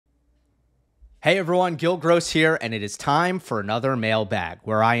Hey everyone, Gill Gross here, and it is time for another mailbag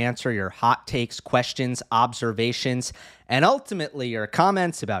where I answer your hot takes, questions, observations, and ultimately your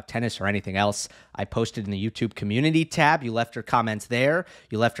comments about tennis or anything else. I posted in the YouTube community tab. You left your comments there.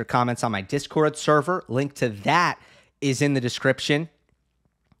 You left your comments on my Discord server. Link to that is in the description.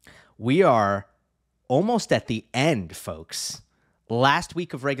 We are almost at the end, folks. Last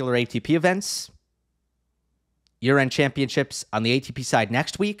week of regular ATP events. Year-end championships on the ATP side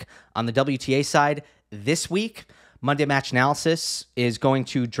next week. On the WTA side this week. Monday Match Analysis is going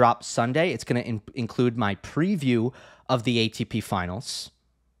to drop Sunday. It's going to include my preview of the ATP finals,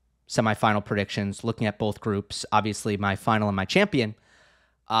 semifinal predictions, looking at both groups, obviously my final and my champion.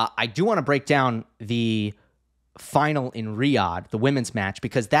 I do want to break down the final in Riyadh, the women's match,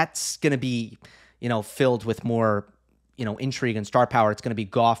 because that's going to be, filled with more, intrigue and star power. It's going to be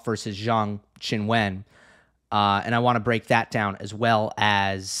Goff versus Zhang Qinwen. And I want to break that down, as well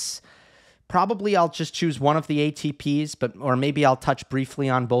as probably I'll just choose one of the ATPs, or maybe I'll touch briefly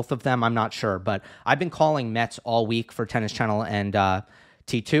on both of them. I'm not sure, but I've been calling Mets all week for Tennis Channel and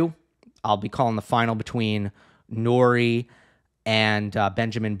T2. I'll be calling the final between Nori and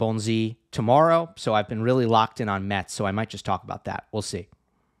Benjamin Bonzi tomorrow. So I've been really locked in on Mets, so I might just talk about that. We'll see.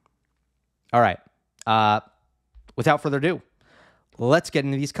 All right. Without further ado, let's get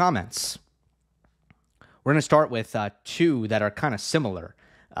into these comments. We're going to start with two that are kind of similar,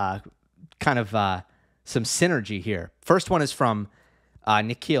 some synergy here. First one is from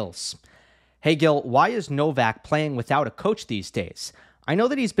Nikhil's. Hey, Gil, why is Novak playing without a coach these days? I know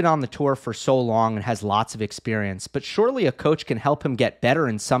that he's been on the tour for so long and has lots of experience, but surely a coach can help him get better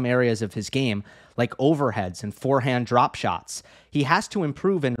in some areas of his game, like overheads and forehand drop shots. He has to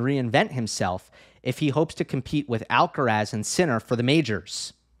improve and reinvent himself if he hopes to compete with Alcaraz and Sinner for the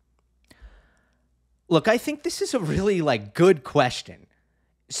majors. Look, I think this is a really good question.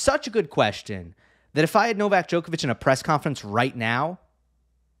 Such a good question that if I had Novak Djokovic in a press conference right now,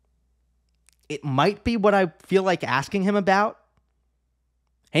 it might be what I feel like asking him about.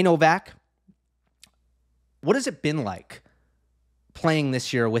 Hey, Novak, what has it been like playing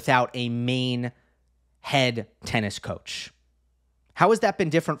this year without a main head tennis coach? How has that been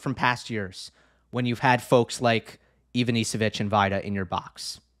different from past years when you've had folks like Ivanisevic and Vida in your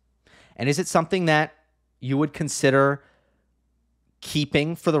box? And is it something that you would consider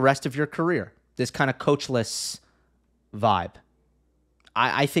keeping for the rest of your career, this kind of coachless vibe?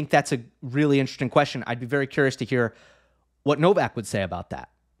 I think that's a really interesting question. I'd be very curious to hear what Novak would say about that.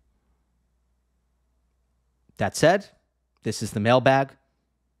 That said, this is the mailbag,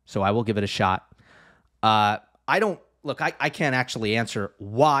 so I will give it a shot. I can't actually answer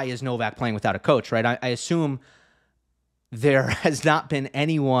why is Novak playing without a coach, right? I assume there has not been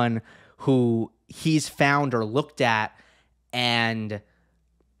anyone who he's found or looked at and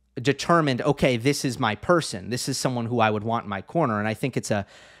determined, okay, this is my person. This is someone who I would want in my corner. And I think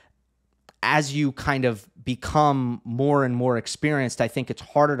as you kind of become more and more experienced, I think it's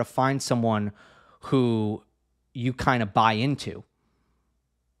harder to find someone who you kind of buy into.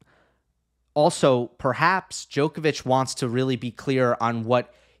 Also, perhaps Djokovic wants to really be clear on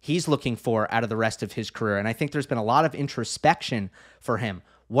what he's looking for out of the rest of his career. And I think there's been a lot of introspection for him.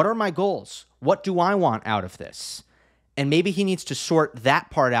 What are my goals? What do I want out of this? And maybe he needs to sort that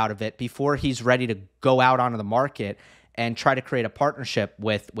part out of it before he's ready to go out onto the market and try to create a partnership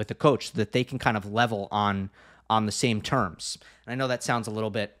with a coach so that they can kind of level on the same terms. And I know that sounds a little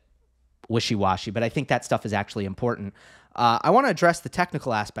bit wishy-washy, but I think that stuff is actually important. I want to address the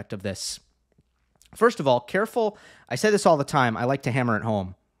technical aspect of this. First of all, careful. I say this all the time. I like to hammer it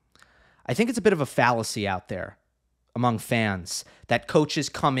home. I think it's a bit of a fallacy out there among fans that coaches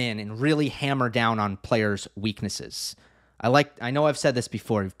come in and really hammer down on players' weaknesses. I know I've said this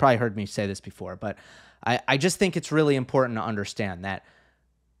before. You've probably heard me say this before, but I just think it's really important to understand that,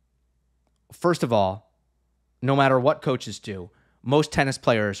 first of all, no matter what coaches do, most tennis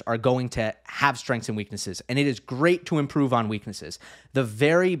players are going to have strengths and weaknesses, and it is great to improve on weaknesses. The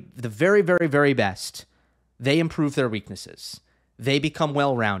very, very, very best, they improve their weaknesses. They become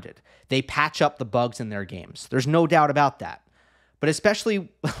well-rounded. They patch up the bugs in their games. There's no doubt about that. But especially,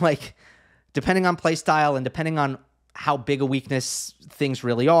 depending on play style and depending on how big a weakness things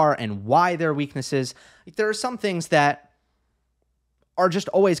really are and why they're weaknesses, there are some things that are just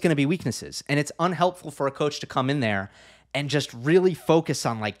always going to be weaknesses. And it's unhelpful for a coach to come in there and just really focus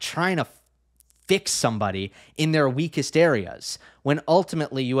on trying to fix somebody in their weakest areas, when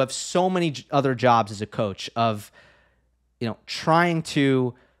ultimately you have so many other jobs as a coach of, trying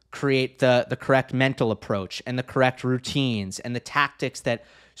to create the correct mental approach and the correct routines and the tactics that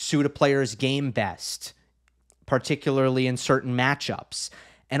suit a player's game best, particularly in certain matchups.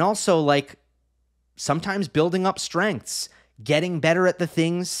 And also, sometimes building up strengths, getting better at the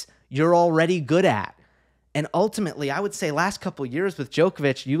things you're already good at. And ultimately, I would say last couple of years with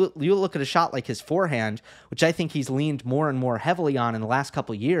Djokovic, you look at a shot like his forehand, which I think he's leaned more and more heavily on in the last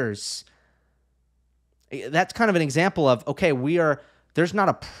couple of years. That's kind of an example of, okay, there's not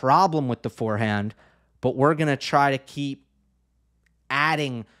a problem with the forehand, but we're going to try to keep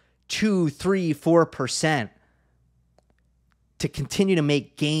adding 2, 3, 4% to continue to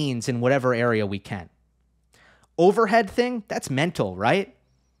make gains in whatever area we can. Overhead thing, that's mental, right?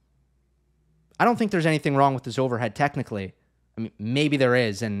 I don't think there's anything wrong with this overhead technically. I mean, maybe there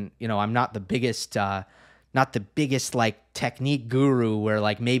is, and I'm not the biggest like technique guru where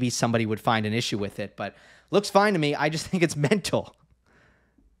like maybe somebody would find an issue with it, but looks fine to me. I just think it's mental.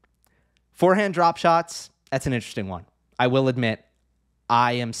 Forehand drop shots, that's an interesting one. I will admit,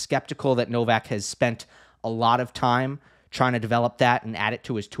 I am skeptical that Novak has spent a lot of time trying to develop that and add it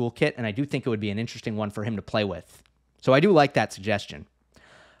to his toolkit, and I do think it would be an interesting one for him to play with. So I do like that suggestion.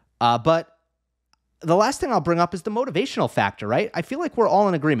 But the last thing I'll bring up is the motivational factor, right? I feel like we're all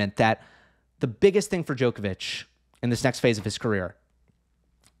in agreement that the biggest thing for Djokovic in this next phase of his career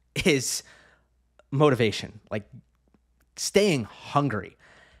is motivation, like staying hungry.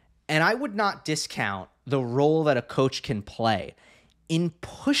 And I would not discount the role that a coach can play in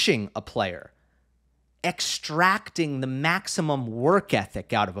pushing a player, extracting the maximum work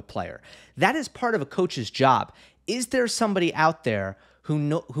ethic out of a player. That is part of a coach's job. Is there somebody out there who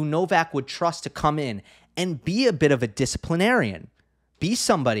Novak would trust to come in and be a bit of a disciplinarian, be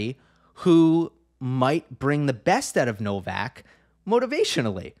somebody who might bring the best out of Novak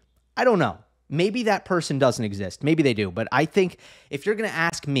motivationally? I don't know. Maybe that person doesn't exist. Maybe they do. But I think if you're going to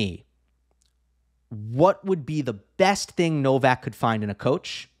ask me what would be the best thing Novak could find in a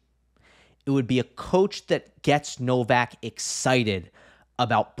coach, it would be a coach that gets Novak excited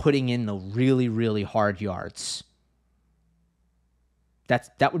about putting in the really, really hard yards.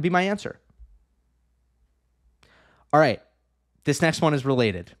 That would be my answer. All right. This next one is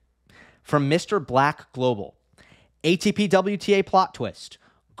related. From Mr. Black Global. ATP WTA plot twist.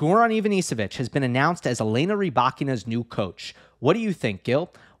 Goran Ivanisevic has been announced as Elena Rybakina's new coach. What do you think,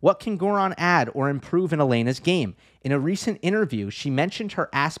 Gill? What can Goran add or improve in Elena's game? In a recent interview, she mentioned her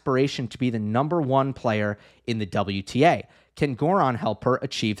aspiration to be the #1 player in the WTA. Can Goran help her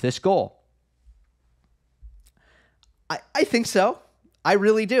achieve this goal? I think so. I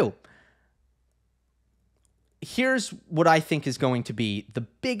really do. Here's what I think is going to be the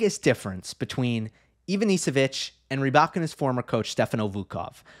biggest difference between Ivanisevic and Rybakina's former coach, Stefano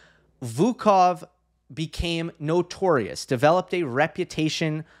Vukov. Vukov became notorious, developed a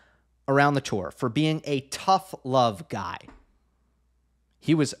reputation around the tour for being a tough love guy.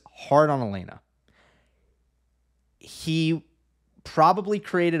 He was hard on Elena. He probably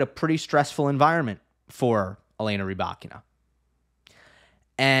created a pretty stressful environment for Elena Rybakina.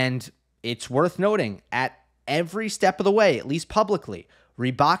 And it's worth noting, at every step of the way, at least publicly,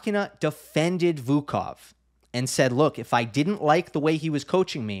 Rybakina defended Vukov and said, look, if I didn't like the way he was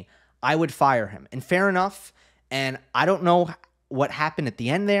coaching me, I would fire him. And fair enough. And I don't know what happened at the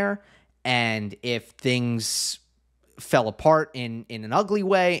end there, and if things fell apart in an ugly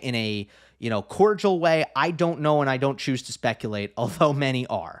way, in a cordial way. I don't know, and I don't choose to speculate, although many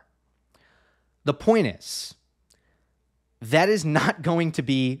are. The point is, that is not going to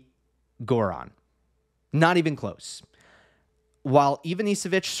be Goran. Not even close. While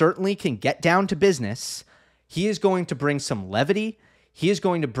Ivanisevic certainly can get down to business, he is going to bring some levity. He is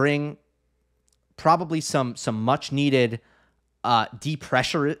going to bring probably some much needed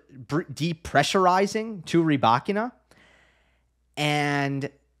depressurizing to Rybakina. And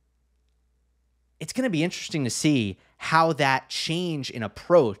it's going to be interesting to see how that change in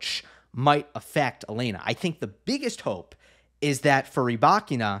approach might affect Elena. I think the biggest hope is that for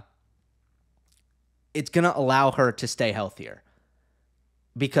Rybakina, it's going to allow her to stay healthier,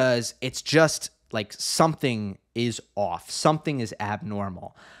 because it's just like something is off. Something is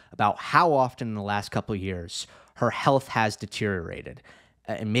abnormal about how often in the last couple of years her health has deteriorated.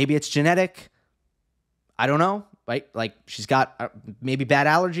 And maybe it's genetic. I don't know. Right? Like she's got maybe bad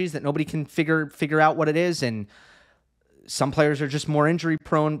allergies that nobody can figure out what it is. And some players are just more injury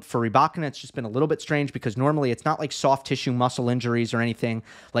prone. For Rybakina, it's just been a little bit strange because normally it's not like soft tissue muscle injuries or anything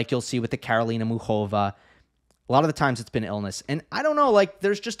like you'll see with the Karolina Muchova. A lot of the times it's been illness. And I don't know, like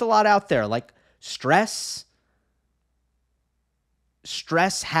there's just a lot out there. Like stress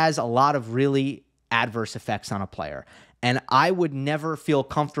has a lot of really adverse effects on a player. And I would never feel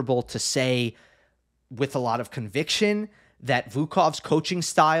comfortable to say with a lot of conviction that Vukov's coaching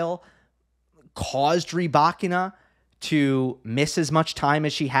style caused Rybakina to miss as much time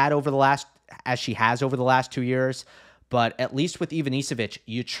as she had over the last as she has over the last 2 years. But at least with Ivanisevic,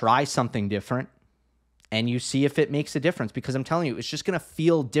 you try something different and you see if it makes a difference, because I'm telling you, it's just going to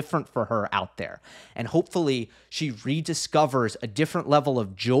feel different for her out there. And hopefully she rediscovers a different level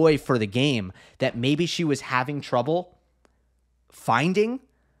of joy for the game that maybe she was having trouble finding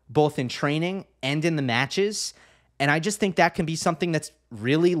both in training and in the matches. And I just think that can be something that's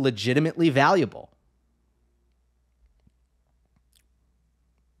really legitimately valuable.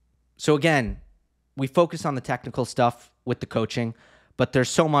 So again, we focus on the technical stuff with the coaching, but there's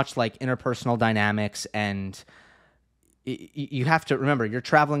so much like interpersonal dynamics, and you have to remember you're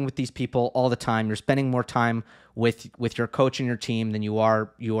traveling with these people all the time. You're spending more time with your coach and your team than you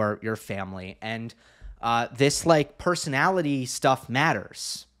are your family. And this like personality stuff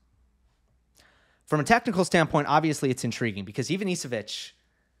matters. From a technical standpoint, obviously it's intriguing because Ivanisevic,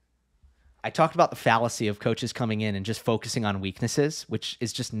 I talked about the fallacy of coaches coming in and just focusing on weaknesses, which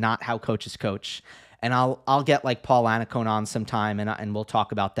is just not how coaches coach. And I'll get like Paul Anacone on sometime, and we'll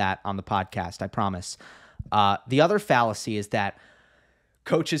talk about that on the podcast, I promise. The other fallacy is that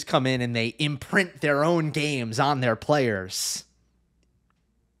coaches come in and they imprint their own games on their players,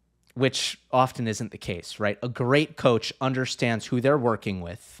 which often isn't the case, right? A great coach understands who they're working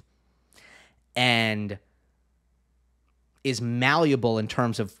with and is malleable in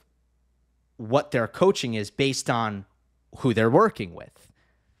terms of what their coaching is based on who they're working with.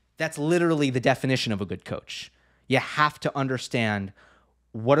 That's literally the definition of a good coach. You have to understand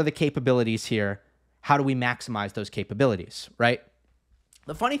what are the capabilities here. How do we maximize those capabilities, right?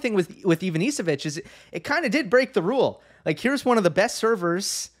 The funny thing with Ivanisevic is it kind of did break the rule. Like, here's one of the best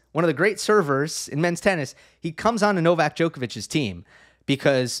servers, one of the great servers in men's tennis. He comes on to Novak Djokovic's team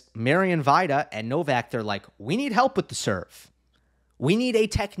because Marian Vida and Novak, they're like, we need help with the serve. We need a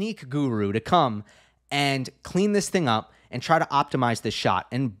technique guru to come and clean this thing up and try to optimize this shot.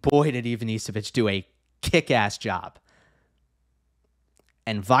 And boy, did Ivanisevic do a kick-ass job.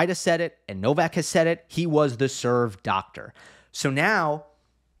 And Vida said it, and Novak has said it. He was the serve doctor. So now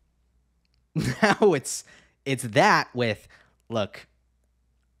it's that with, look,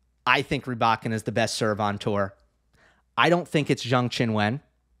 I think Rybakina is the best serve on tour. I don't think it's Zhang Qinwen.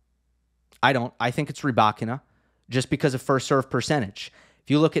 I think it's Rybakina just because of first serve percentage.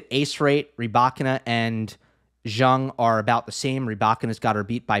 If you look at ace rate, Rybakina and Zhang are about the same. Rybakina's got her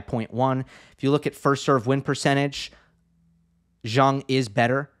beat by 0.1. If you look at first serve win percentage, Zhang is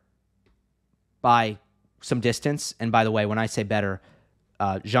better by some distance. And by the way, when I say better,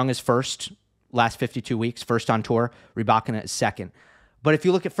 Zhang is first, last 52 weeks, first on tour. Rybakina is second. But if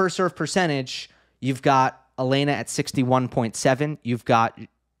you look at first serve percentage, you've got Elena at 61.7. You've got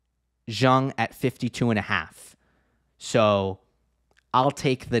Zhang at 52.5. So I'll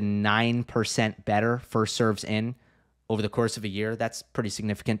take the 9% better first serves in over the course of a year. That's pretty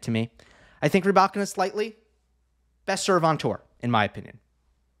significant to me. I think Rybakina is slightly best serve on tour, in my opinion.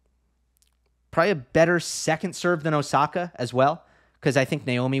 Probably a better second serve than Osaka as well, because I think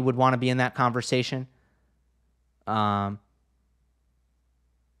Naomi would want to be in that conversation. Yeah.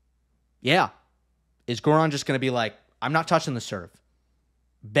 Is Goran just going to be like, I'm not touching the serve?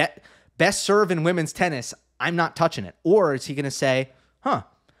 Best serve in women's tennis, I'm not touching it. Or is he going to say,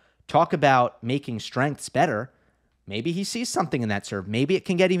 talk about making strengths better. Maybe he sees something in that serve. Maybe it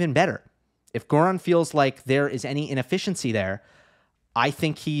can get even better. If Goran feels like there is any inefficiency there, I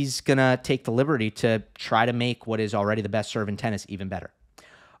think he's going to take the liberty to try to make what is already the best serve in tennis even better.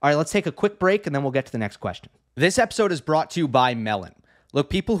 All right, let's take a quick break, and then we'll get to the next question. This episode is brought to you by Melon. Look,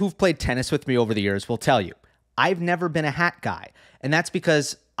 people who've played tennis with me over the years will tell you, I've never been a hat guy, and that's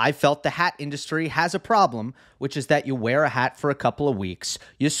because I felt the hat industry has a problem, which is that you wear a hat for a couple of weeks,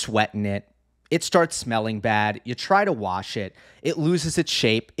 you sweat in it, it starts smelling bad, you try to wash it, it loses its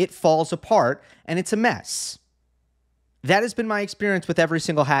shape, it falls apart, and it's a mess. That has been my experience with every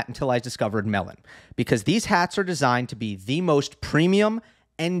single hat until I discovered Melon, because these hats are designed to be the most premium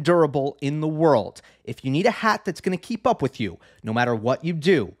and durable in the world. If you need a hat that's going to keep up with you, no matter what you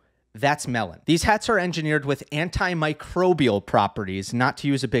do, that's Melon. These hats are engineered with antimicrobial properties, not to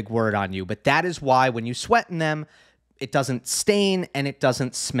use a big word on you, but that is why when you sweat in them, it doesn't stain and it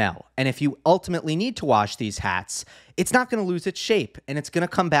doesn't smell. And if you ultimately need to wash these hats, it's not going to lose its shape and it's going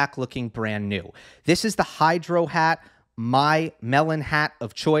to come back looking brand new. This is the Hydro hat, my Melon hat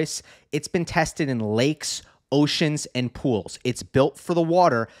of choice. It's been tested in lakes, oceans, and pools. It's built for the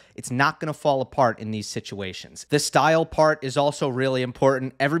water. It's not going to fall apart in these situations. The style part is also really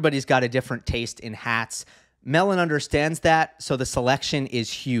important. Everybody's got a different taste in hats. Melon understands that, so the selection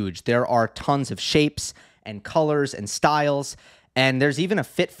is huge. There are tons of shapes and colors and styles, and there's even a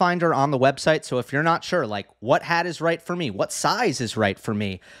fit finder on the website, so if you're not sure, like, what hat is right for me? What size is right for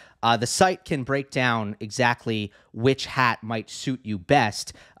me? The site can break down exactly which hat might suit you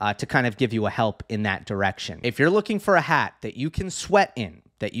best to kind of give you a help in that direction. If you're looking for a hat that you can sweat in,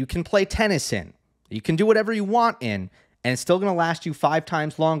 that you can play tennis in, you can do whatever you want in, and it's still going to last you 5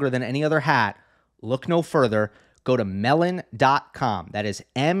 times longer than any other hat, look no further. Go to melon.com. That is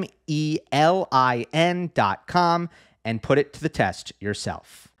MELIN.com, and put it to the test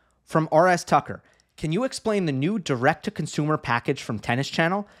yourself. From R.S. Tucker, can you explain the new direct-to-consumer package from Tennis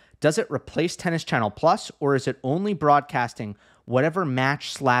Channel? Does it replace Tennis Channel Plus, or is it only broadcasting whatever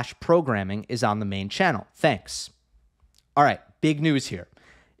match/programming is on the main channel? Thanks. All right, big news here.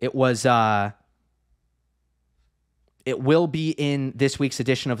 It will be in this week's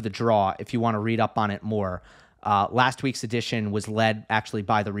edition of The Draw if you want to read up on it more. Last week's edition was led actually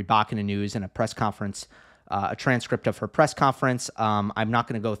by the Rybakina News and a press conference, a transcript of her press conference. I'm not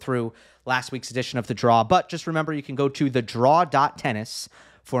going to go through last week's edition of The Draw, but just remember you can go to thedraw.tennis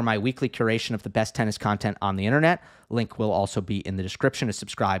for my weekly curation of the best tennis content on the internet. Link will also be in the description to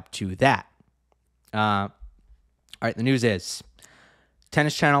subscribe to that. All right, the news is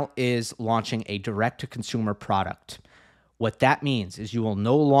Tennis Channel is launching a direct-to-consumer product. What that means is you will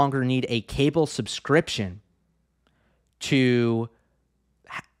no longer need a cable subscription to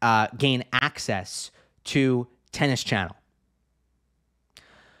gain access to Tennis Channel,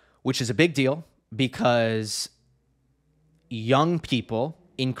 which is a big deal because young people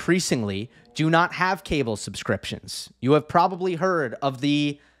increasingly do not have cable subscriptions. You have probably heard of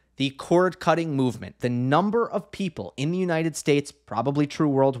the cord-cutting movement. The number of people in the United States, probably true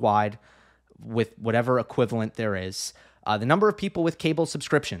worldwide, with whatever equivalent there is, the number of people with cable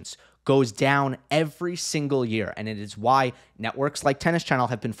subscriptions goes down every single year, and it is why networks like Tennis Channel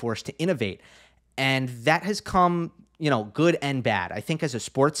have been forced to innovate. And that has come, good and bad. I think as a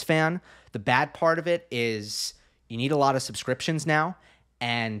sports fan, the bad part of it is you need a lot of subscriptions now,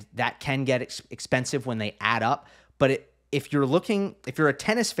 and that can get expensive when they add up. But if you're a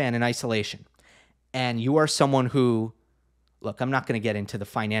tennis fan in isolation, and you are someone who, look, I'm not going to get into the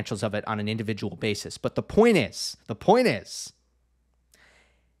financials of it on an individual basis, but the point is,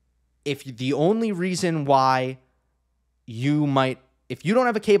 if the only reason why if you don't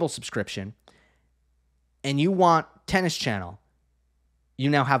have a cable subscription and you want Tennis Channel, you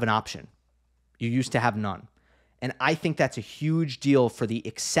now have an option. You used to have none. And I think that's a huge deal for the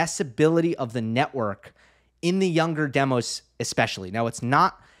accessibility of the network in the younger demos especially. Now, it's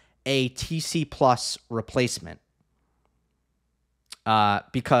not a TC Plus replacement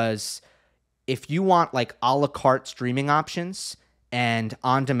because if you want like a la carte streaming options and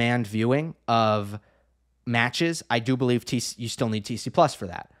on-demand viewing of matches, I do believe you still need TC Plus for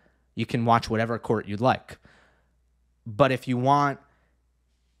that. You can watch whatever court you'd like. But if you want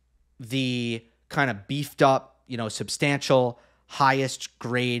the kind of beefed up, substantial, highest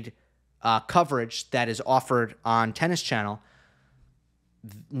grade coverage that is offered on Tennis Channel,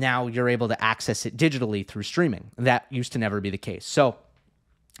 now you're able to access it digitally through streaming. That used to never be the case. So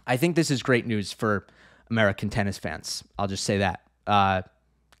I think this is great news for American tennis fans. I'll just say that.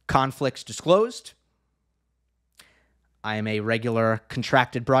 Conflicts disclosed. I am a regular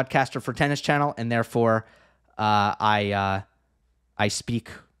contracted broadcaster for Tennis Channel, and therefore I speak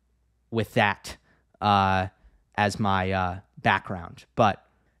with that as my background. But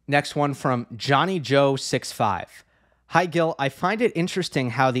next one from Johnny Joe 65. Hi, Gill. I find it interesting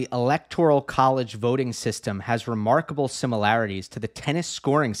how the Electoral College voting system has remarkable similarities to the tennis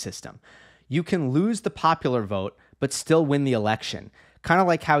scoring system. You can lose the popular vote, but still win the election. Kind of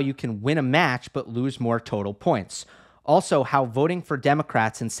like how you can win a match, but lose more total points. Also, how voting for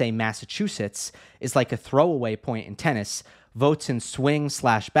Democrats in, say, Massachusetts is like a throwaway point in tennis. Votes in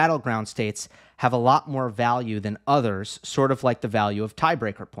swing/battleground states have a lot more value than others, sort of like the value of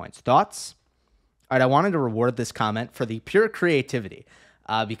tiebreaker points. Thoughts? All right, I wanted to reward this comment for the pure creativity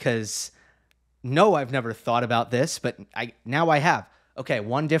because, no, I've never thought about this, but now I have. Okay,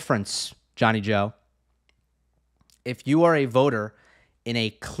 one difference, Johnny Joe. If you are a voter in a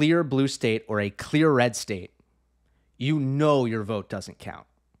clear blue state or a clear red state, you know your vote doesn't count.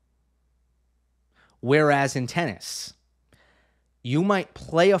 Whereas in tennis, you might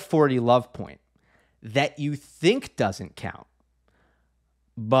play a 40 love point that you think doesn't count,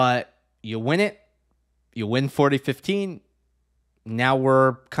 but you win it. You win 40-15. Now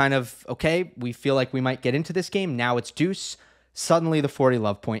we're kind of, okay, we feel like we might get into this game. Now it's deuce. Suddenly the 40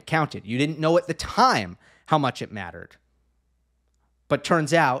 love point counted. You didn't know at the time how much it mattered. But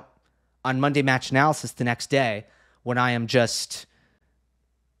turns out on Monday Match Analysis the next day, when I am just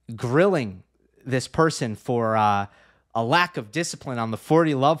grilling this person for a lack of discipline on the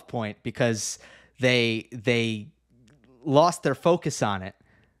 40 love point because they lost their focus on it,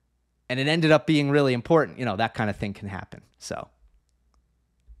 and it ended up being really important, that kind of thing can happen. So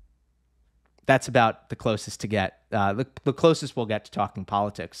that's about the closest the closest we'll get to talking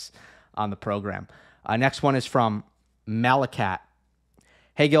politics on the program. Next one is from Malakat.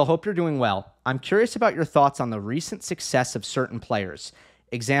 Hey, Gill, hope you're doing well. I'm curious about your thoughts on the recent success of certain players.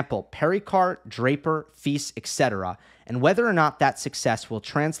 Example, Perricard, Draper, Fils, etc., and whether or not that success will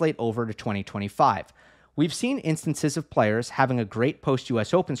translate over to 2025. We've seen instances of players having a great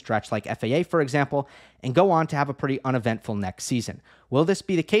post-US Open stretch like FAA, for example, and go on to have a pretty uneventful next season. Will this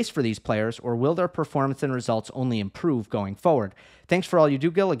be the case for these players, or will their performance and results only improve going forward? Thanks for all you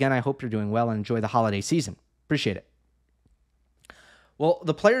do, Gill. Again, I hope you're doing well and enjoy the holiday season. Appreciate it. Well,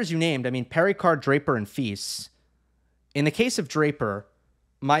 the players you named, Perricard, Draper, and Fils. In the case of Draper,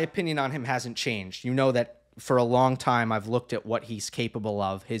 my opinion on him hasn't changed. You know that for a long time I've looked at what he's capable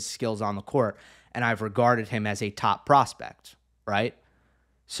of, his skills on the court, and I've regarded him as a top prospect, right?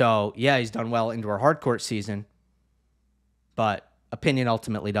 So, yeah, he's done well into our hardcourt season, but opinion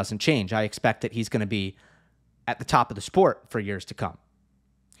ultimately doesn't change. I expect that he's going to be at the top of the sport for years to come.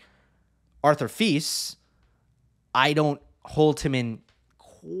 Arthur Fils, I don't hold him in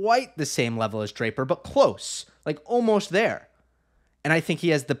quite the same level as Draper, but close, like almost there. And I think he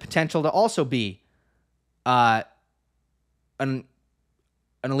has the potential to also be an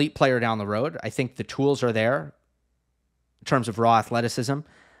elite player down the road. I think the tools are there in terms of raw athleticism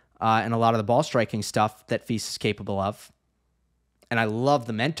and a lot of the ball striking stuff that Fils is capable of. And I love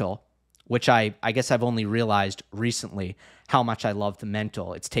the mental, which I guess I've only realized recently how much I love the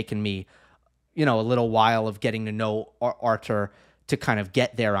mental. It's taken me, a little while of getting to know Arthur to kind of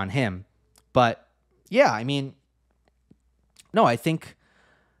get there on him. But yeah, no, I think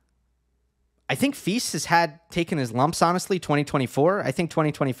Fils has taken his lumps, honestly, 2024. I think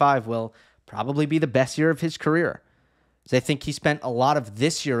 2025 will probably be the best year of his career. I think he spent a lot of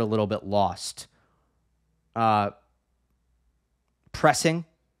this year a little bit lost. Pressing,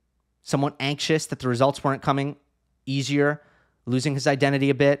 somewhat anxious that the results weren't coming easier, losing his identity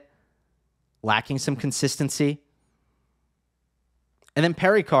a bit, lacking some consistency. And then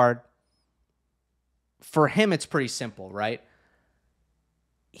Perricard, for him, it's pretty simple, right?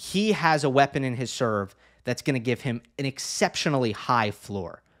 He has a weapon in his serve that's going to give him an exceptionally high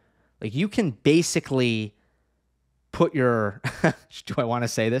floor. Like, you can basically put your... do I want to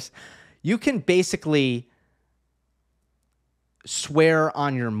say this? You can basically swear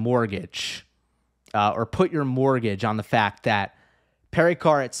on your mortgage or put your mortgage on the fact that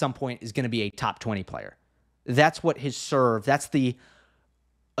Perricard at some point is going to be a top 20 player. That's what his serve, that's the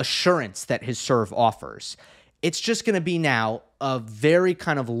assurance that his serve offers. It's just going to be now a very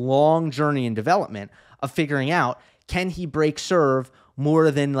kind of long journey in development of figuring out, can he break serve more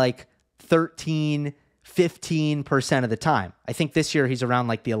than like 13, 15% of the time? I think this year he's around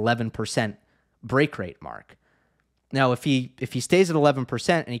like the 11% break rate mark. Now, if he stays at 11%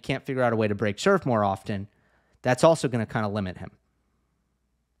 and he can't figure out a way to break serve more often, that's also going to kind of limit him.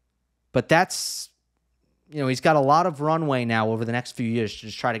 But that's, he's got a lot of runway now over the next few years to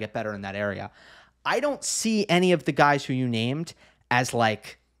just try to get better in that area. I don't see any of the guys who you named as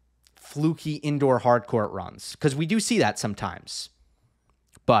like fluky indoor hardcourt runs, because we do see that sometimes.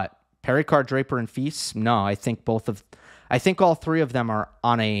 But Perricard, Draper, and Fils, no, I think all three of them are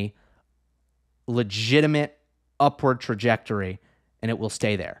on a legitimate upward trajectory, and it will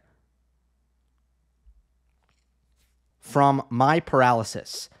stay there. From My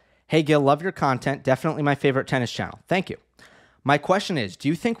Paralysis. Hey, Gill, love your content. Definitely my favorite tennis channel. Thank you. My question is, do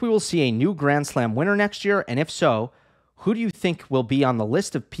you think we will see a new Grand Slam winner next year? And if so, who do you think will be on the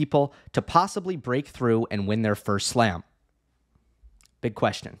list of people to possibly break through and win their first slam? Big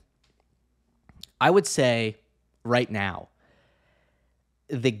question. I would say right now,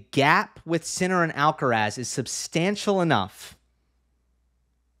 the gap with Sinner and Alcaraz is substantial enough.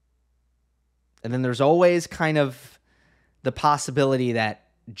 And then there's always kind of the possibility that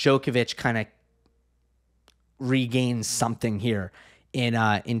Djokovic kind of regains something here in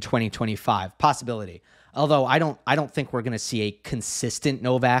 2025. Possibility. Although I don't think we're going to see a consistent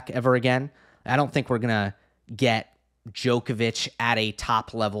Novak ever again. I don't think we're going to get Djokovic at a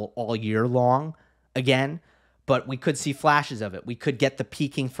top level all year long again. But we could see flashes of it. We could get the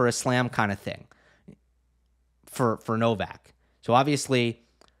peaking for a slam kind of thing for Novak. So obviously,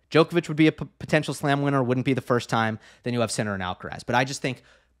 Djokovic would be a potential slam winner. Wouldn't be the first time. Then you have Sinner and Alcaraz. But I just think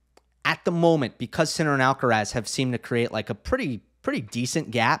at the moment, because Sinner and Alcaraz have seemed to create like a pretty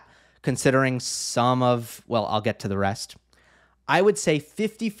decent gap, considering some of, well, I'll get to the rest. I would say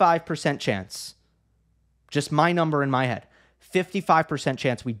 55% chance, just my number in my head, 55%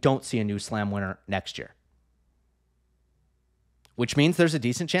 chance we don't see a new slam winner next year. which means there's a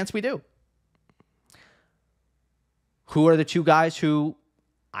decent chance we do. Who are the two guys who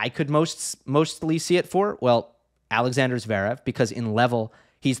I could mostly see it for? Well, Alexander Zverev, because in level,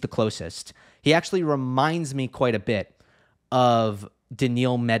 he's the closest. He actually reminds me quite a bit of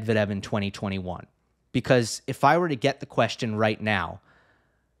Daniil Medvedev in 2021. Because if I were to get the question right now,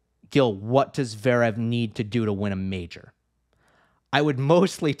 Gil, what does Zverev need to do to win a major? I would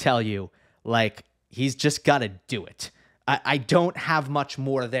mostly tell you, like, he's just got to do it. I don't have much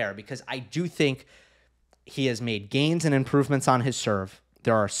more there because I do think he has made gains and improvements on his serve.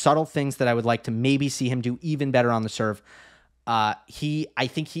 There are subtle things that I would like to maybe see him do even better on the serve. I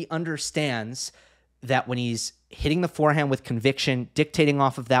think he understands that when he's hitting the forehand with conviction, dictating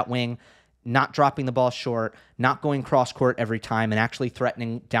off of that wing, not dropping the ball short, not going cross-court every time, and actually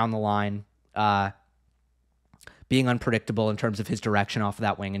threatening down the line, being unpredictable in terms of his direction off of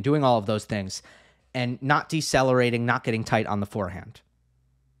that wing, and doing all of those things, and not decelerating, not getting tight on the forehand.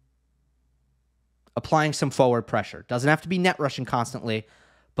 Applying some forward pressure. Doesn't have to be net rushing constantly,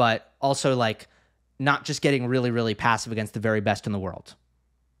 but also like not just getting really, really passive against the very best in the world.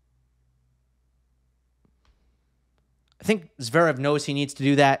 I think Zverev knows he needs to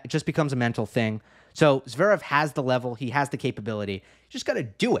do that. It just becomes a mental thing. So Zverev has the level. He has the capability. You just got to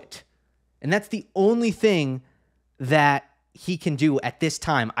do it. And that's the only thing that he can do at this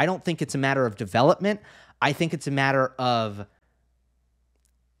time. I don't think it's a matter of development. I think it's a matter of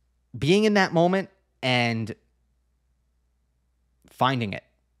being in that moment and finding it.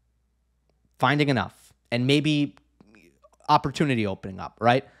 Finding enough. And maybe opportunity opening up,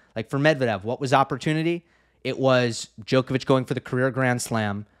 right? Like for Medvedev, what was opportunity? It was Djokovic going for the career Grand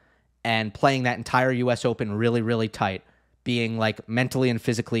Slam and playing that entire U.S. Open really, really tight, being like mentally and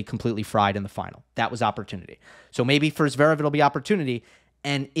physically completely fried in the final. That was opportunity. So maybe for Zverev, it'll be opportunity.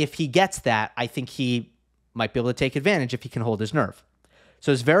 And if he gets that, I think he might be able to take advantage if he can hold his nerve.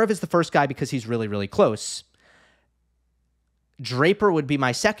 So Zverev is the first guy because he's really, really close. Draper would be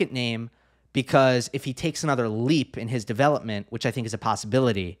my second name because if he takes another leap in his development, which I think is a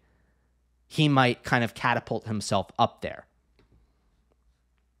possibility, he might kind of catapult himself up there.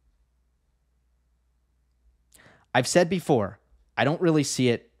 I've said before, I don't really see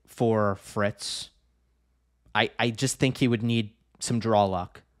it for Fritz. I just think he would need some draw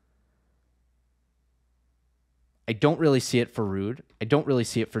luck. I don't really see it for Ruud. I don't really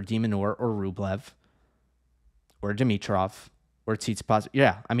see it for de Minaur or Rublev or Dimitrov or Tsitsipas.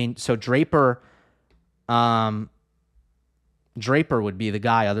 Yeah, I mean, so Draper would be the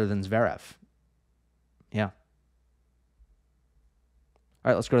guy other than Zverev. Yeah. All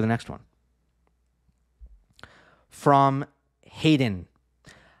right, let's go to the next one. From Hayden.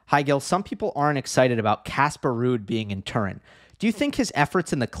 Hi, Gil. Some people aren't excited about Casper Ruud being in Turin. Do you think his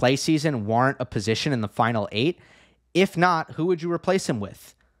efforts in the clay season warrant a position in the final 8? If not, who would you replace him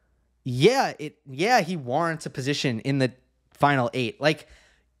with? Yeah, he warrants a position in the final 8. Like,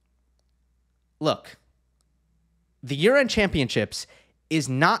 look, the year-end championships is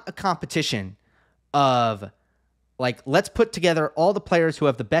not a competition of, like, let's put together all the players who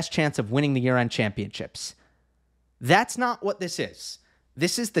have the best chance of winning the year-end championships. That's not what this is.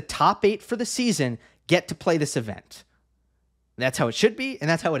 This is the top 8 for the season get to play this event. That's how it should be, and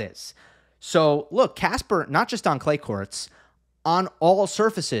that's how it is. So, look, Casper, not just on clay courts, on all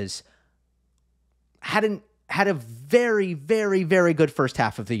surfaces, had a very, very, very good first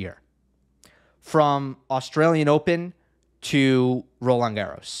half of the year. From Australian Open to Roland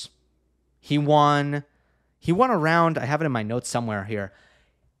Garros. He won a round, I have it in my notes somewhere here.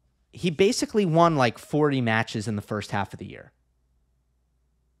 He basically won like 40 matches in the first half of the year.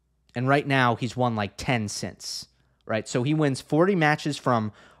 And right now, he's won like 10 since, right? So he wins 40 matches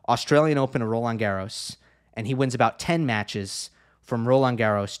from Australian Open to Roland Garros, and he wins about 10 matches from Roland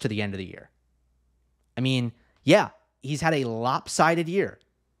Garros to the end of the year. I mean, yeah, he's had a lopsided year.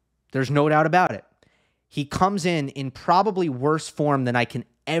 There's no doubt about it. He comes in probably worse form than I can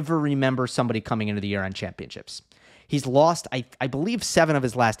ever remember somebody coming into the year-end championships. He's lost, I believe, 7 of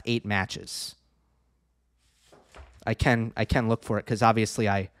his last 8 matches. I can look for it because obviously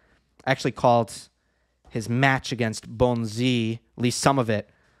I actually called his match against Bonzi, at least some of it.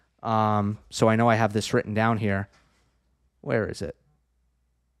 So I know I have this written down here. Where is it?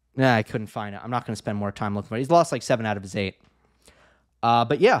 Nah, I couldn't find it. I'm not going to spend more time looking for it. He's lost like 7 out of his 8.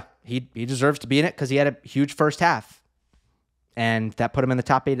 But yeah, he deserves to be in it because he had a huge first half. And that put him in the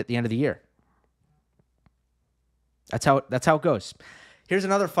top 8 at the end of the year. That's how it goes. Here's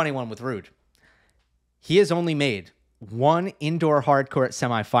another funny one with Ruud. He has only made 1 indoor hardcourt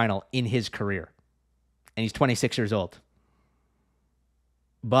semifinal in his career. And he's 26 years old.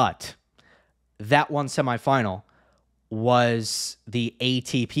 But that one semifinal was the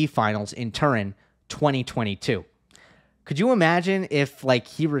ATP Finals in Turin 2022. Could you imagine if like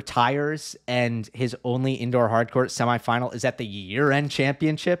he retires and his only indoor hardcourt semifinal is at the year-end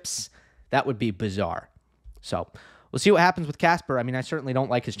championships? That would be bizarre. So we'll see what happens with Casper. I mean, I certainly don't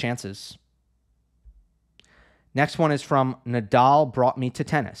like his chances. Next one is from Nadal Brought Me to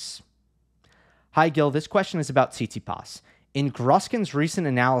Tennis. Hi, Gil. This question is about Tsitsipas. In Gruskin's recent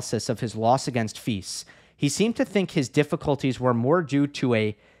analysis of his loss against Fils, he seemed to think his difficulties were more due to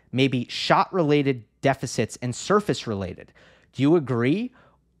a maybe shot-related deficits and surface-related. Do you agree?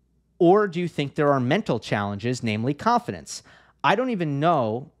 Or do you think there are mental challenges, namely confidence? I don't even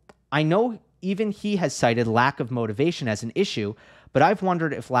know. I know even he has cited lack of motivation as an issue, but I've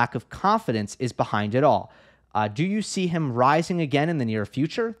wondered if lack of confidence is behind it all. Do you see him rising again in the near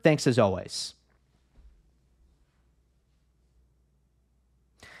future? Thanks as always.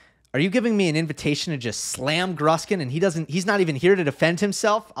 Are you giving me an invitation to just slam Gruskin and he's not even here to defend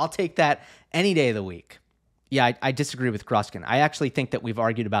himself? I'll take that any day of the week. Yeah, I disagree with Gruskin. I actually think that we've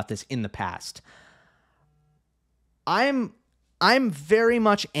argued about this in the past. I'm very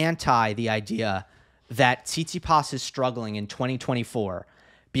much anti the idea that Tsitsipas is struggling in 2024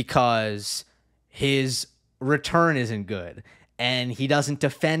 because his return isn't good and he doesn't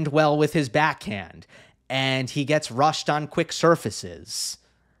defend well with his backhand and he gets rushed on quick surfaces.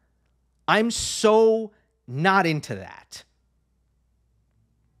 I'm so not into that.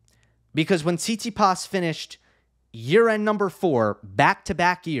 Because when Tsitsipas finished year-end number 4,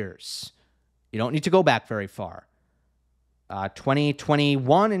 back-to-back years, you don't need to go back very far,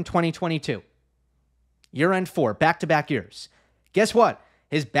 2021 and 2022, year-end 4, back-to-back years. Guess what?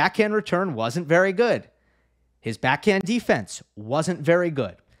 His backhand return wasn't very good. His backhand defense wasn't very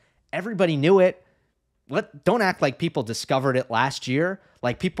good. Everybody knew it. Don't act like people discovered it last year.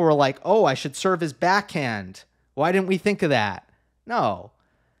 Like people were like, oh, I should serve his backhand. Why didn't we think of that? No.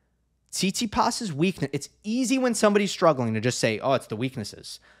 Tsitsipas's weakness. It's easy when somebody's struggling to just say, oh, it's the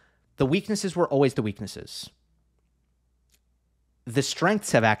weaknesses. The weaknesses were always the weaknesses. The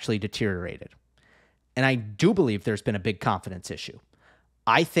strengths have actually deteriorated. And I do believe there's been a big confidence issue.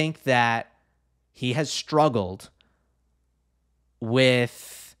 I think that he has struggled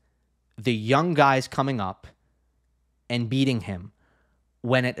with the young guys coming up and beating him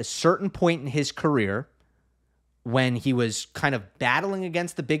when at a certain point in his career, when he was kind of battling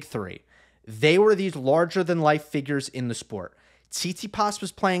against the big three, they were these larger-than-life figures in the sport. Tsitsipas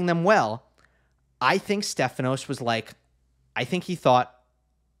was playing them well. I think Stefanos was like, I think he thought,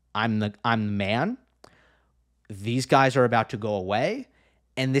 I'm the man. These guys are about to go away,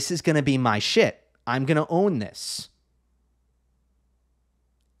 and this is going to be my shit. I'm going to own this.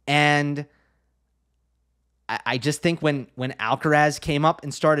 And I just think when Alcaraz came up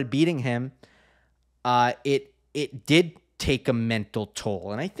and started beating him, it did take a mental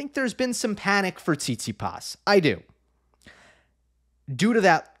toll. And I think there's been some panic for Tsitsipas. I do. Due to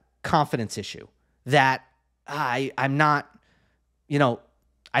that confidence issue, that I'm not,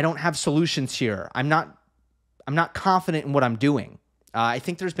 I don't have solutions here. I'm not confident in what I'm doing. I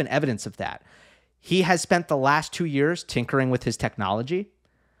think there's been evidence of that. He has spent the last 2 years tinkering with his technology.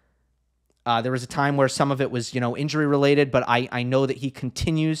 There was a time where some of it was, injury related, but I know that he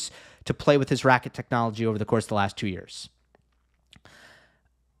continues to play with his racket technology over the course of the last 2 years.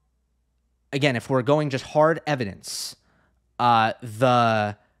 Again, if we're going just hard evidence,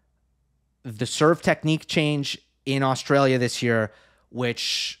 the serve technique change in Australia this year,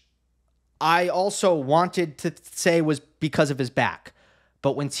 which I also wanted to say was because of his back.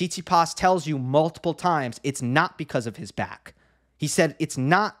 But when Tsitsipas tells you multiple times it's not because of his back, he said, it's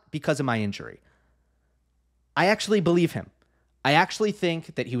not because of my injury. I actually believe him. I actually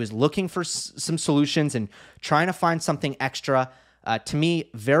think that he was looking for some solutions and trying to find something extra. To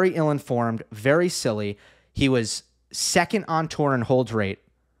me, very ill-informed, very silly. He was second on tour in hold rate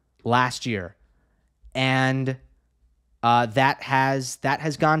last year. And that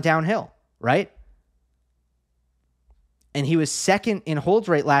has gone downhill, right? And he was second in hold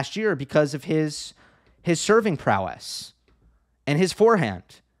rate last year because of his serving prowess and his forehand,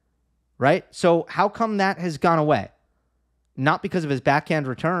 right? So how come that has gone away? Not because of his backhand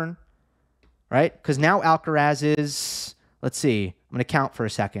return, right? Because now Alcaraz is, let's see, I'm going to count for a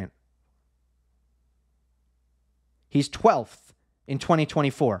second. He's 12th in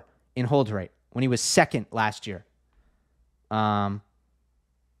 2024 in hold rate when he was second last year. Let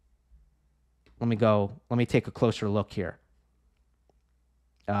me take a closer look here.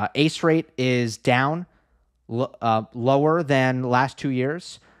 Ace rate is down, lower than the last 2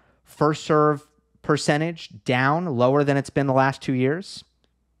 years. First serve percentage down, lower than it's been the last 2 years.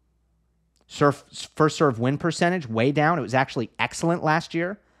 First serve win percentage, way down. It was actually excellent last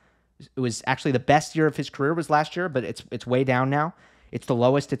year. It was actually the best year of his career was last year, but it's way down now. It's the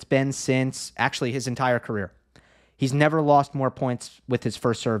lowest it's been since actually his entire career. He's never lost more points with his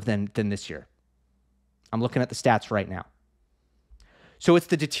first serve than this year. I'm looking at the stats right now. So it's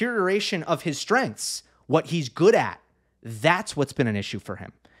the deterioration of his strengths, what he's good at. That's what's been an issue for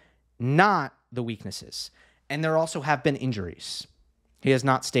him, not the weaknesses. And there also have been injuries. He has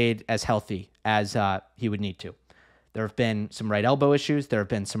not stayed as healthy as he would need to. There have been some right elbow issues. There have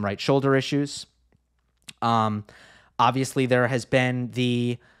been some right shoulder issues. Obviously, there has been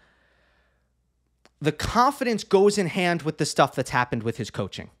the confidence goes in hand with the stuff that's happened with his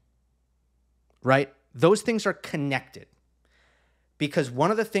coaching, right? Those things are connected. Because one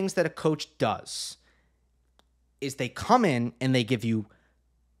of the things that a coach does is they come in and they give you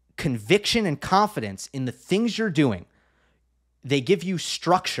conviction and confidence in the things you're doing. They give you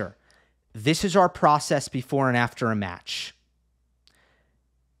structure. This is our process before and after a match.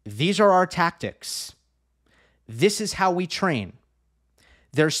 These are our tactics. This is how we train.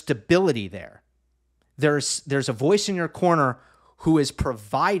 There's stability there. There's a voice in your corner who is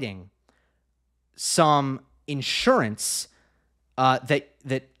providing some insurance that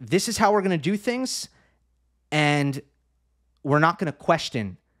this is how we're going to do things, and we're not going to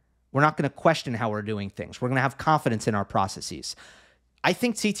question. We're not going to question how we're doing things. We're going to have confidence in our processes. I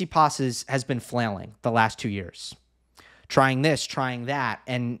think Tsitsipas has been flailing the last 2 years, trying this, trying that,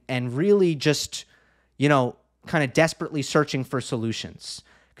 and really just, kind of desperately searching for solutions,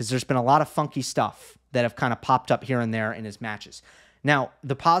 because there's been a lot of funky stuff that have kind of popped up here and there in his matches. Now,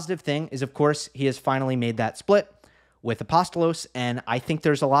 the positive thing is, of course, he has finally made that split with Apostolos, and I think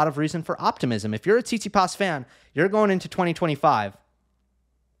there's a lot of reason for optimism. If you're a Tsitsipas fan, you're going into 2025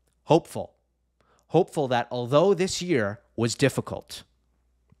 hopeful that although this year was difficult,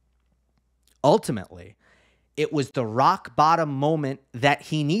 ultimately, it was the rock bottom moment that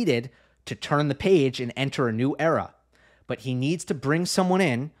he needed to turn the page and enter a new era. But he needs to bring someone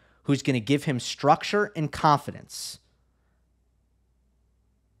in who's going to give him structure and confidence.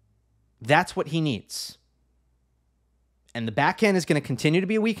 That's what he needs. And the backhand is going to continue to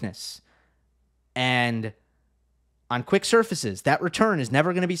be a weakness. And on quick surfaces, that return is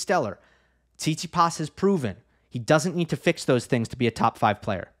never going to be stellar. Tsitsipas has proven he doesn't need to fix those things to be a top 5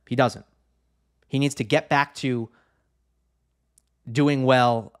 player. He doesn't. He needs to get back to doing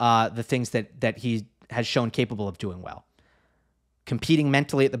well the things that he has shown capable of doing well. Competing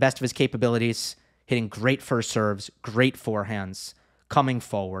mentally at the best of his capabilities, hitting great first serves, great forehands, coming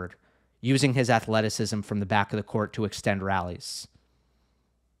forward, using his athleticism from the back of the court to extend rallies.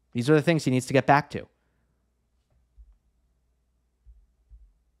 These are the things he needs to get back to.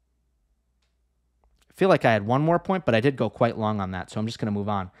 I feel like I had one more point, but I did go quite long on that, so I'm just going to move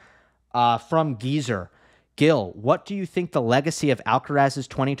on. From Geezer, Gill, what do you think the legacy of Alcaraz's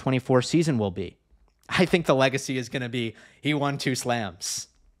 2024 season will be? I think the legacy is going to be he won 2 slams.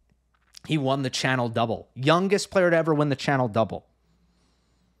 He won the Channel Double. Youngest player to ever win the Channel Double.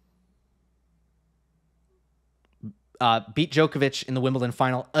 Beat Djokovic in the Wimbledon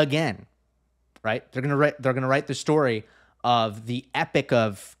final again, right? They're gonna write the story of the epic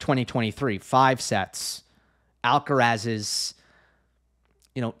of 2023, 5 sets. Alcaraz's,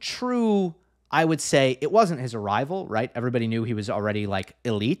 true, I would say it wasn't his arrival, right? Everybody knew he was already like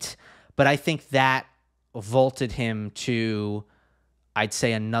elite, but I think that vaulted him to, I'd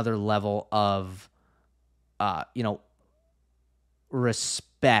say, another level of,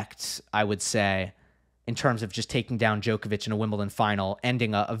 respect, I would say, in terms of just taking down Djokovic in a Wimbledon final,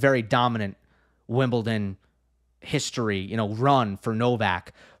 ending a very dominant Wimbledon history, run for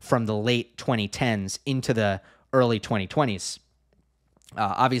Novak from the late 2010s into the early 2020s.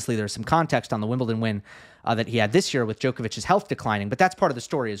 Obviously, there's some context on the Wimbledon win that he had this year with Djokovic's health declining, but that's part of the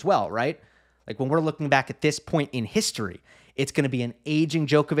story as well, right? Like when we're looking back at this point in history, it's going to be an aging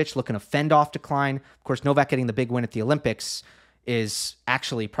Djokovic looking to fend off decline. Of course, Novak getting the big win at the Olympics is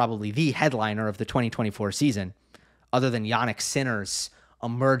actually probably the headliner of the 2024 season, other than Jannik Sinner's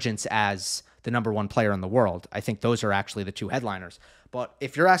emergence as the number 1 player in the world. I think those are actually the 2 headliners. But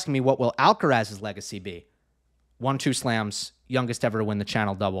if you're asking me what will Alcaraz's legacy be, 1, 2 slams, youngest ever to win the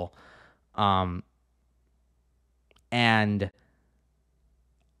Channel Double. And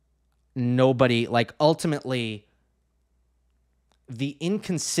nobody, ultimately, the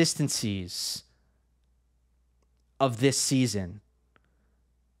inconsistencies of this season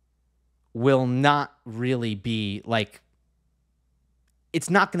will not really be it's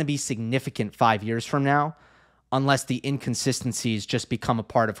not going to be significant 5 years from now unless the inconsistencies just become a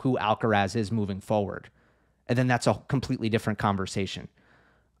part of who Alcaraz is moving forward. And then that's a completely different conversation.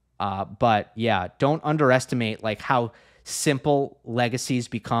 But yeah, don't underestimate like how simple legacies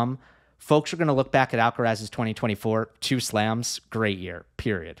become. Folks are going to look back at Alcaraz's 2024, 2 slams, great year,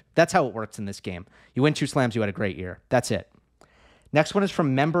 period. That's how it works in this game. You win 2 slams, you had a great year. That's it. Next one is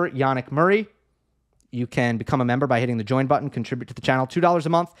from member Yannick Murray. You can become a member by hitting the join button, contribute to the channel, $2 a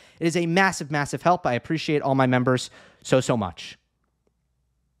month. It is a massive, massive help. I appreciate all my members so much.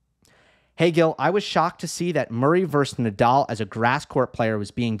 Hey, Gil, I was shocked to see that Murray versus Nadal as a grass court player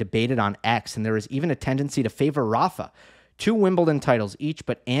was being debated on X, and there is even a tendency to favor Rafa. 2 Wimbledon titles each,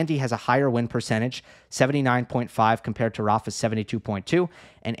 but Andy has a higher win percentage, 79.5 compared to Rafa's 72.2,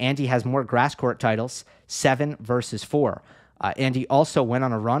 and Andy has more grass court titles, 7 versus 4. Andy also went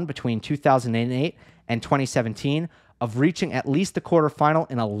on a run between 2008 and 2017 of reaching at least the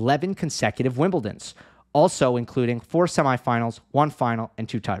quarterfinal in 11 consecutive Wimbledons, also including 4 semifinals, 1 final, and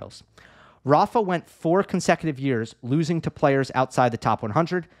 2 titles. Rafa went 4 consecutive years losing to players outside the top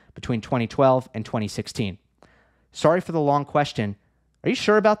 100 between 2012 and 2016. Sorry for the long question. Are you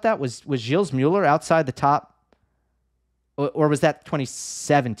sure about that? Was Gilles Muller outside the top? Or was that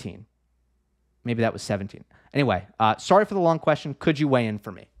 2017? Maybe that was 17. Anyway, sorry for the long question. Could you weigh in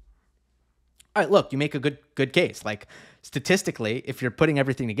for me? All right, look, you make a good case. Like, statistically, if you're putting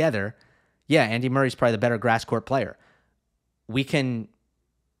everything together, yeah, Andy Murray's probably the better grass court player. We can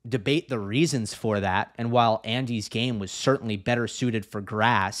debate the reasons for that, and while Andy's game was certainly better suited for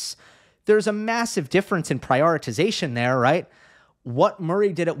grass, there's a massive difference in prioritization there, right? What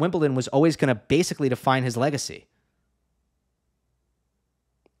Murray did at Wimbledon was always going to basically define his legacy.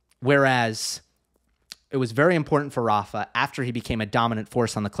 Whereas it was very important for Rafa after he became a dominant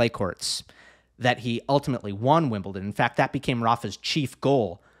force on the clay courts that he ultimately won Wimbledon. In fact, that became Rafa's chief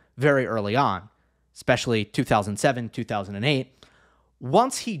goal very early on, especially 2007, 2008.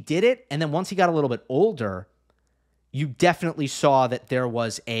 Once he did it, and then once he got a little bit older, you definitely saw that there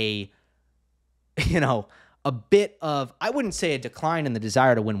was a bit of, I wouldn't say a decline in the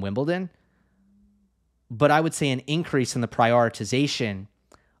desire to win Wimbledon, but I would say an increase in the prioritization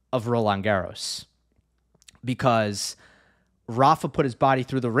of Roland Garros, because Rafa put his body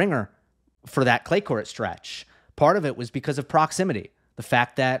through the ringer for that clay court stretch. Part of it was because of proximity. The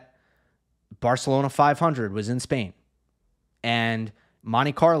fact that Barcelona 500 was in Spain and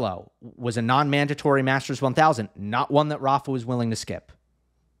Monte Carlo was a non-mandatory Masters 1000, not one that Rafa was willing to skip.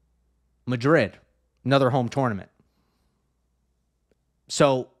 Madrid, another home tournament.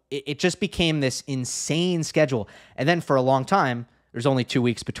 So it just became this insane schedule. And then for a long time, there's only 2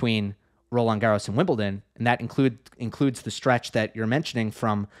 weeks between Roland Garros and Wimbledon, and that includes the stretch that you're mentioning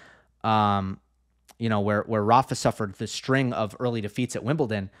from, where Rafa suffered the string of early defeats at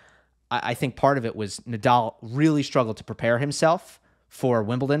Wimbledon. I think part of it was Nadal really struggled to prepare himself for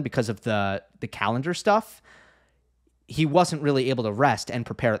Wimbledon because of the calendar stuff. He wasn't really able to rest and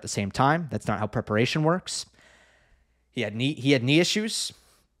prepare at the same time. That's not how preparation works. He had knee issues,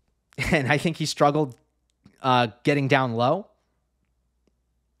 and I think he struggled getting down low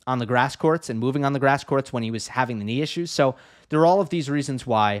on the grass courts and moving on the grass courts when he was having the knee issues. So there are all of these reasons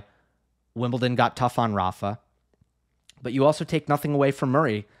why Wimbledon got tough on Rafa. But you also take nothing away from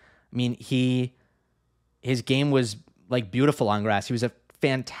Murray. I mean, his game was like beautiful on grass. He was a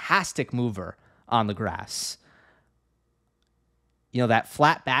fantastic mover on the grass. That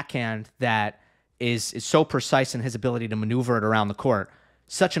flat backhand that is so precise in his ability to maneuver it around the court.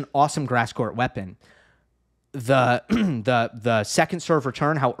 Such an awesome grass court weapon. The second serve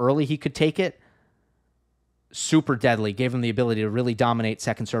return, how early he could take it, super deadly. Gave him the ability to really dominate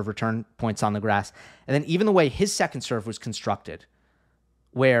second serve return points on the grass. And then even the way his second serve was constructed,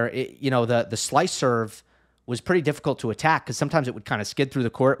 where the slice serve was pretty difficult to attack because sometimes it would kind of skid through the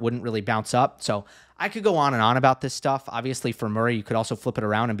court, wouldn't really bounce up. So I could go on and on about this stuff. Obviously, for Murray, you could also flip it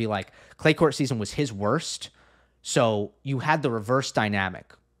around and be like, clay court season was his worst. So you had the reverse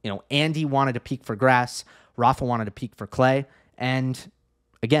dynamic. Andy wanted to peak for grass. Rafa wanted to peak for clay. And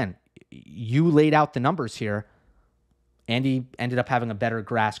again, you laid out the numbers here. Andy ended up having a better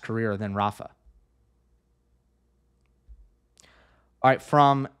grass career than Rafa. All right,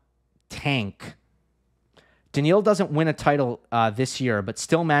 from Tank. Daniil doesn't win a title this year, but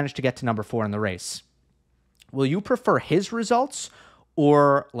still managed to get to number 4 in the race. Will you prefer his results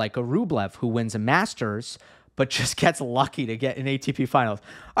or like a Rublev who wins a Masters but just gets lucky to get in ATP finals?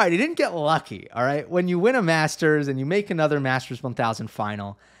 All right, he didn't get lucky, all right? When you win a Masters and you make another Masters 1000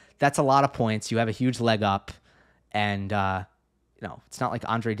 final, that's a lot of points. You have a huge leg up. And, it's not like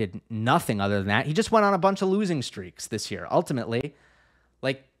Andre did nothing other than that. He just went on a bunch of losing streaks this year. Ultimately,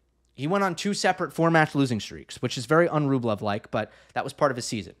 he went on 2 separate 4-match losing streaks, which is very un-Rublev-like, but that was part of his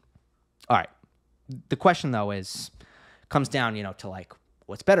season. All right. The question, though, comes down, to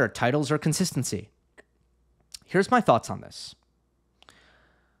What's better, titles or consistency? Here's my thoughts on this.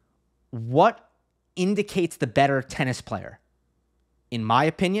 What indicates the better tennis player? In my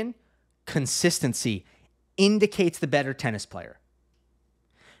opinion, consistency indicates the better tennis player.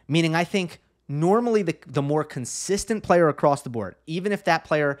 Meaning, I think normally the more consistent player across the board, even if that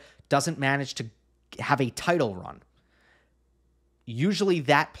player doesn't manage to have a title run, usually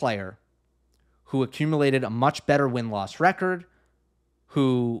that player who accumulated a much better win-loss record,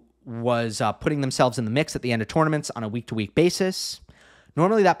 who was putting themselves in the mix at the end of tournaments on a week-to-week basis,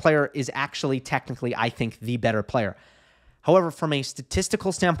 normally that player is actually technically, I think, the better player. However, from a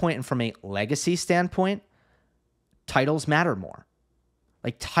statistical standpoint and from a legacy standpoint, titles matter more.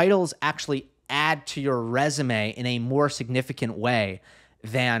 Like, titles actually add to your resume in a more significant way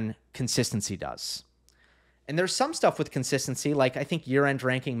than consistency does. And there's some stuff with consistency, like I think year-end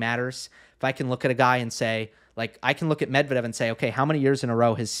ranking matters. If I can look at a guy and say, like, I can look at Medvedev and say, okay, how many years in a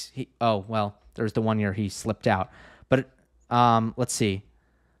row has he... Oh, well, there's the 1 year he slipped out. But let's see.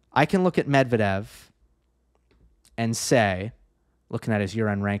 I can look at Medvedev and say, looking at his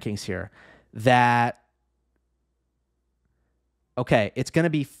year-end rankings here, that, okay, it's going to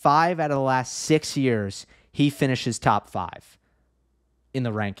be 5 out of the last 6 years he finishes top 5 in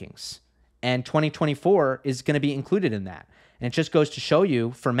the rankings. And 2024 is going to be included in that. And it just goes to show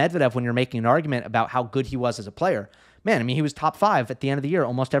you, for Medvedev, when you're making an argument about how good he was as a player, man, I mean, he was top 5 at the end of the year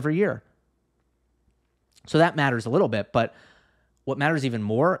almost every year. So that matters a little bit. But what matters even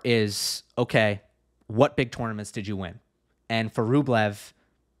more is, okay, what big tournaments did you win? And for Rublev,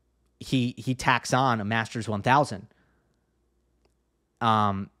 he tacks on a Masters 1000.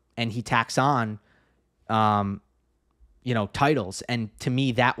 And he tacks on, titles. And to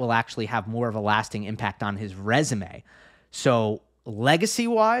me, that will actually have more of a lasting impact on his resume. So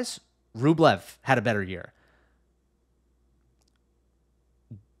legacy-wise, Rublev had a better year.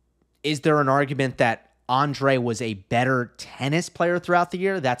 Is there an argument that Andre was a better tennis player throughout the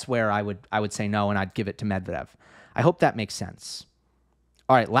year? That's where I would say no, and I'd give it to Medvedev. I hope that makes sense.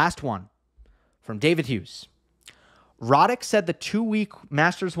 All right, last one from David Hughes. Roddick said the 2-week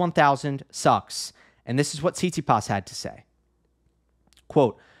Masters 1000 sucks, and this is what Tsitsipas had to say.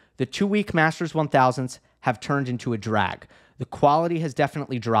 Quote, the 2-week Masters 1000s have turned into a drag. The quality has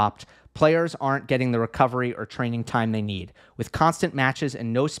definitely dropped. Players aren't getting the recovery or training time they need, with constant matches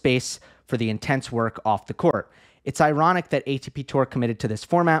and no space for the intense work off the court. It's ironic that ATP Tour committed to this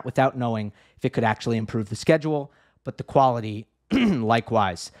format without knowing if it could actually improve the schedule, but the quality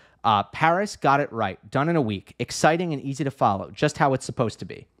likewise. Paris got it right, done in a week, exciting and easy to follow, just how it's supposed to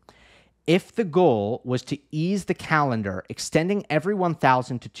be. If the goal was to ease the calendar, extending every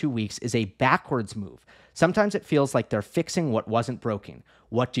 1,000 to 2 weeks is a backwards move. Sometimes it feels like they're fixing what wasn't broken.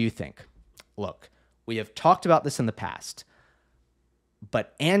 What do you think? Look, we have talked about this in the past,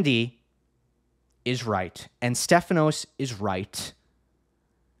 but Andy is right, and Stefanos is right.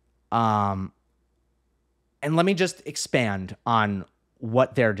 And let me just expand on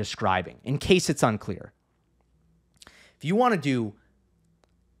what they're describing, in case it's unclear. If you want to do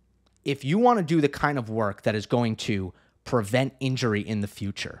the kind of work that is going to prevent injury in the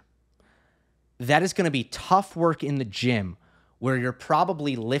future, that is going to be tough work in the gym where you're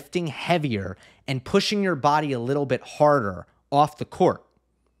probably lifting heavier and pushing your body a little bit harder off the court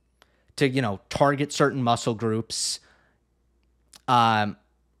to, target certain muscle groups in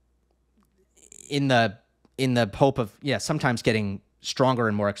the hope of, sometimes getting stronger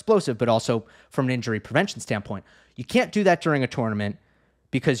and more explosive, but also from an injury prevention standpoint. You can't do that during a tournament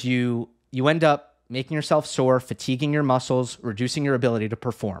because you end up making yourself sore, fatiguing your muscles, reducing your ability to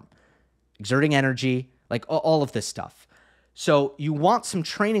perform, exerting energy, like all of this stuff. So you want some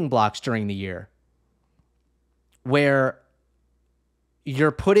training blocks during the year where you're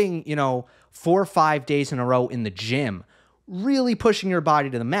putting, 4 or 5 days in a row in the gym, really pushing your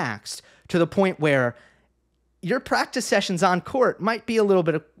body to the max, to the point where your practice sessions on court might be a little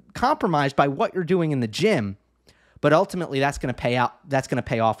bit compromised by what you're doing in the gym, but ultimately that's going to pay out. That's going to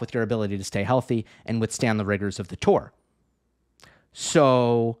pay off with your ability to stay healthy and withstand the rigors of the tour.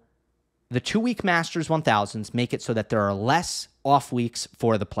 So the 2-week Masters 1000s make it so that there are less off weeks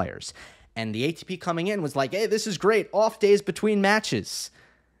for the players. And the ATP coming in was like, hey, this is great. Off days between matches.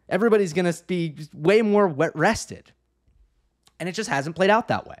 Everybody's going to be way more rested. And it just hasn't played out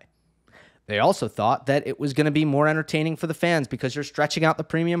that way. They also thought that it was going to be more entertaining for the fans because you're stretching out the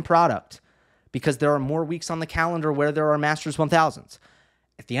premium product, because there are more weeks on the calendar where there are Masters 1000s.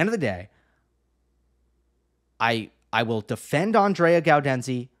 At the end of the day, I will defend Andrea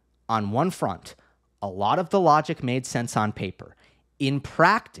Gaudenzi on one front. A lot of the logic made sense on paper. In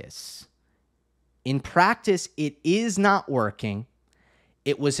practice, it is not working.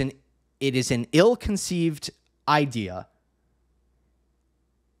 it is an ill-conceived idea.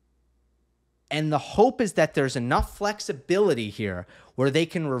 And the hope is that there's enough flexibility here where they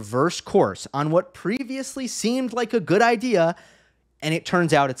can reverse course on what previously seemed like a good idea, and it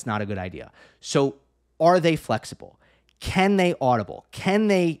turns out it's not a good idea. So are they flexible? Can they audible? Can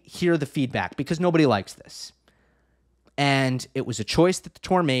they hear the feedback? Because nobody likes this. And it was a choice that the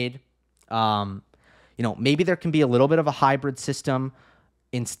tour made. Maybe there can be a little bit of a hybrid system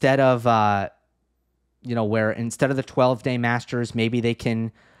instead of, where instead of the 12-day Masters, maybe they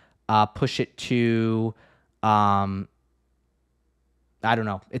can push it to, I don't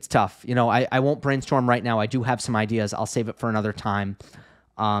know. It's tough. I won't brainstorm right now. I do have some ideas. I'll save it for another time.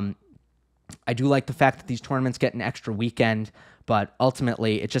 I do like the fact that these tournaments get an extra weekend, but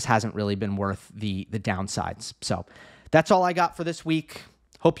ultimately it just hasn't really been worth the downsides. So that's all I got for this week.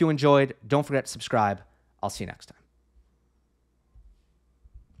 Hope you enjoyed. Don't forget to subscribe. I'll see you next time.